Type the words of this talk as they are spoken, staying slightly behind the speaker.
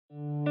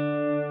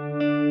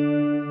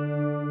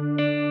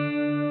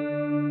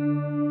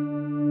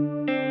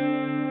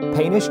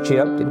Paint is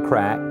chipped and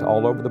cracked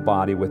all over the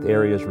body with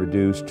areas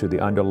reduced to the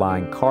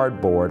underlying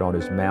cardboard on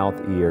his mouth,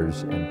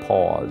 ears, and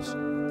paws.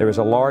 There is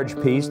a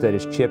large piece that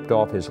is chipped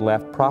off his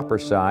left proper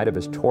side of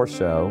his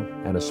torso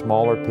and a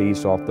smaller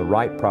piece off the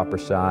right proper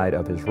side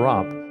of his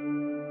rump.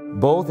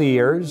 Both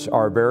ears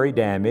are very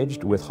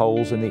damaged with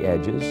holes in the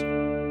edges.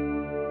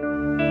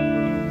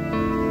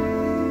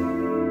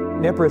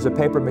 Nipper is a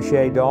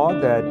papier-mâché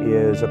dog that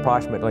is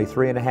approximately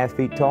 3.5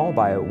 feet tall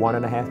by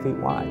 1.5 feet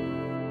wide.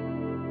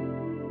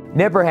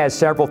 Nipper has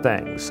several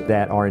things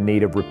that are in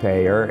need of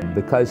repair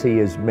because he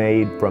is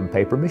made from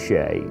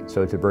papier-mâché,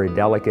 so it's a very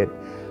delicate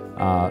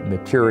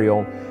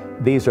material.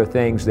 These are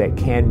things that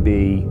can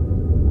be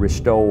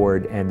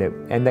restored and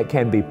that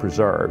can be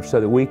preserved so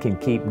that we can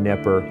keep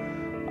Nipper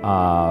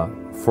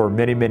for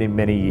many, many,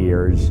 many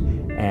years,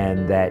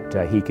 and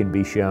that he can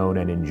be shown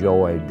and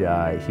enjoyed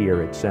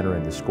here at Center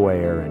in the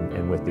Square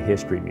and with the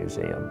History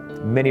Museum.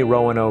 Many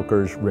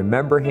Roanokers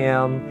remember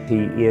him.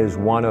 He is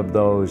one of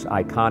those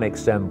iconic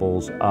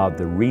symbols of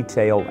the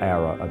retail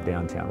era of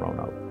downtown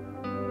Roanoke.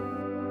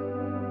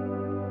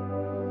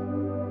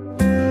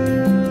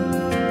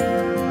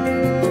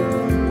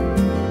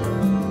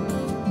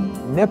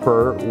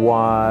 Nipper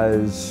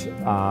was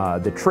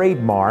the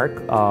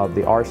trademark of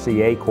the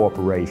RCA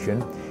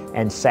Corporation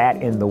and sat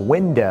in the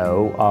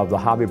window of the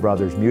Hobby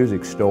Brothers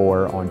music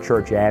store on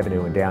Church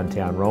Avenue in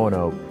downtown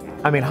Roanoke.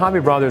 I mean, Hobby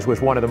Brothers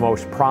was one of the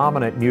most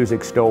prominent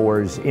music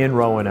stores in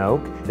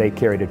Roanoke. They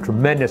carried a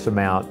tremendous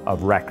amount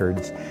of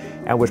records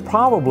and was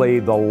probably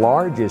the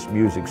largest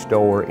music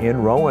store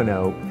in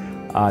Roanoke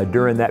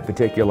during that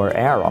particular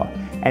era.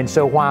 And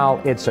so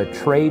while it's a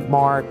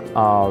trademark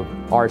of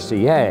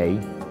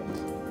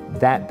RCA,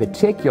 that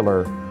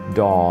particular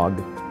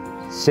dog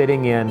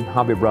sitting in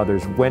Hobby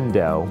Brothers'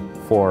 window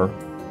for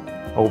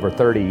over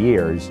 30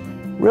 years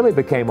really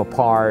became a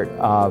part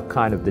of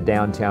kind of the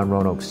downtown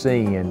Roanoke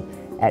scene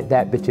at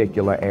that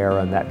particular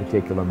era and that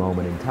particular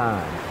moment in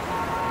time.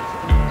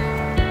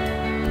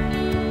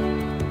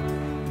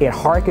 It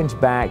harkens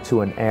back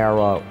to an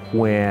era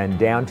when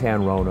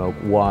downtown Roanoke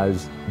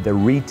was the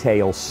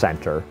retail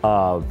center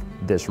of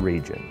this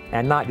region,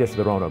 and not just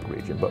the Roanoke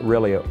region, but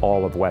really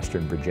all of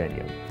Western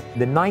Virginia.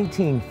 The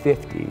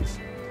 1950s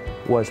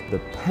was the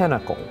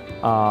pinnacle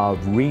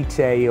of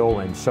retail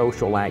and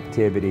social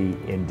activity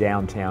in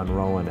downtown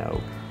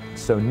Roanoke.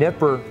 So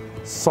Nipper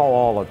saw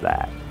all of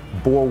that,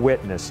 bore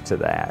witness to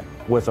that,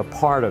 was a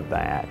part of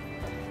that.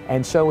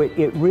 And so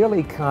it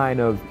really kind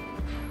of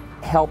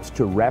helps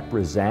to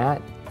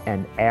represent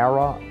an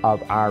era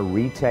of our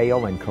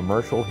retail and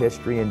commercial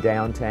history in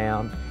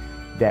downtown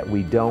that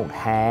we don't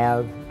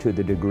have to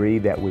the degree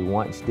that we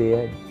once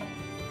did.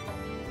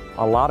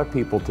 A lot of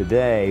people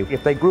today,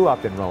 if they grew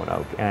up in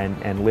Roanoke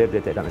and lived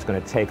at that time, it's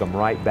going to take them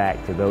right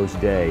back to those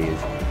days.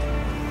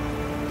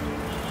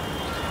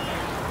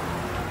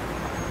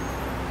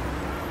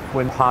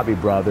 When Hobby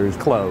Brothers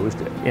closed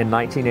in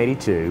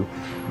 1982,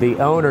 the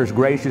owners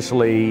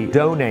graciously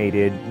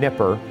donated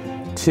Nipper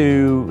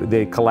to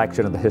the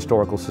collection of the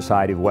Historical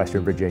Society of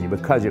Western Virginia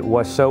because it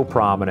was so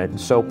prominent and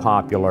so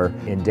popular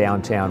in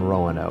downtown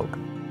Roanoke.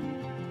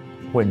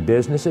 When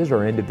businesses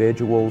or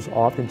individuals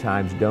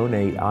oftentimes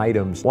donate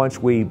items, once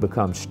we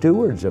become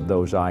stewards of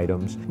those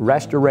items,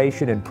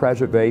 restoration and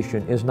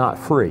preservation is not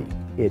free.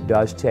 It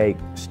does take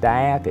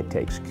staff, it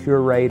takes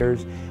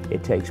curators,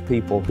 it takes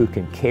people who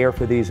can care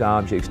for these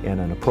objects in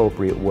an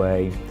appropriate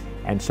way.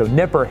 And so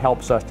Nipper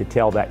helps us to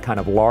tell that kind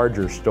of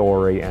larger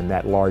story and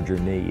that larger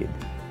need.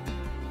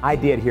 I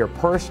did hear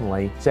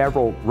personally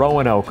several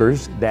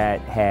Roanokers that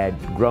had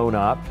grown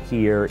up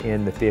here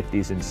in the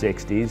 50s and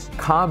 60s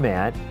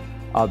comment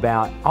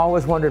about, I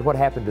always wondered what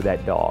happened to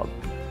that dog.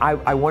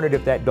 I wondered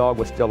if that dog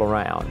was still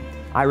around.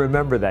 I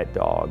remember that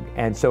dog.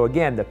 And so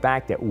again, the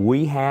fact that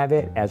we have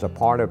it as a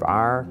part of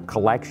our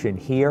collection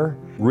here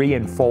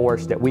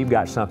reinforced that we've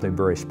got something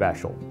very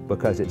special,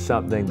 because it's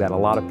something that a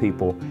lot of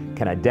people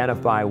can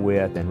identify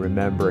with and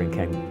remember and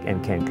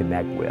can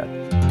connect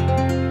with.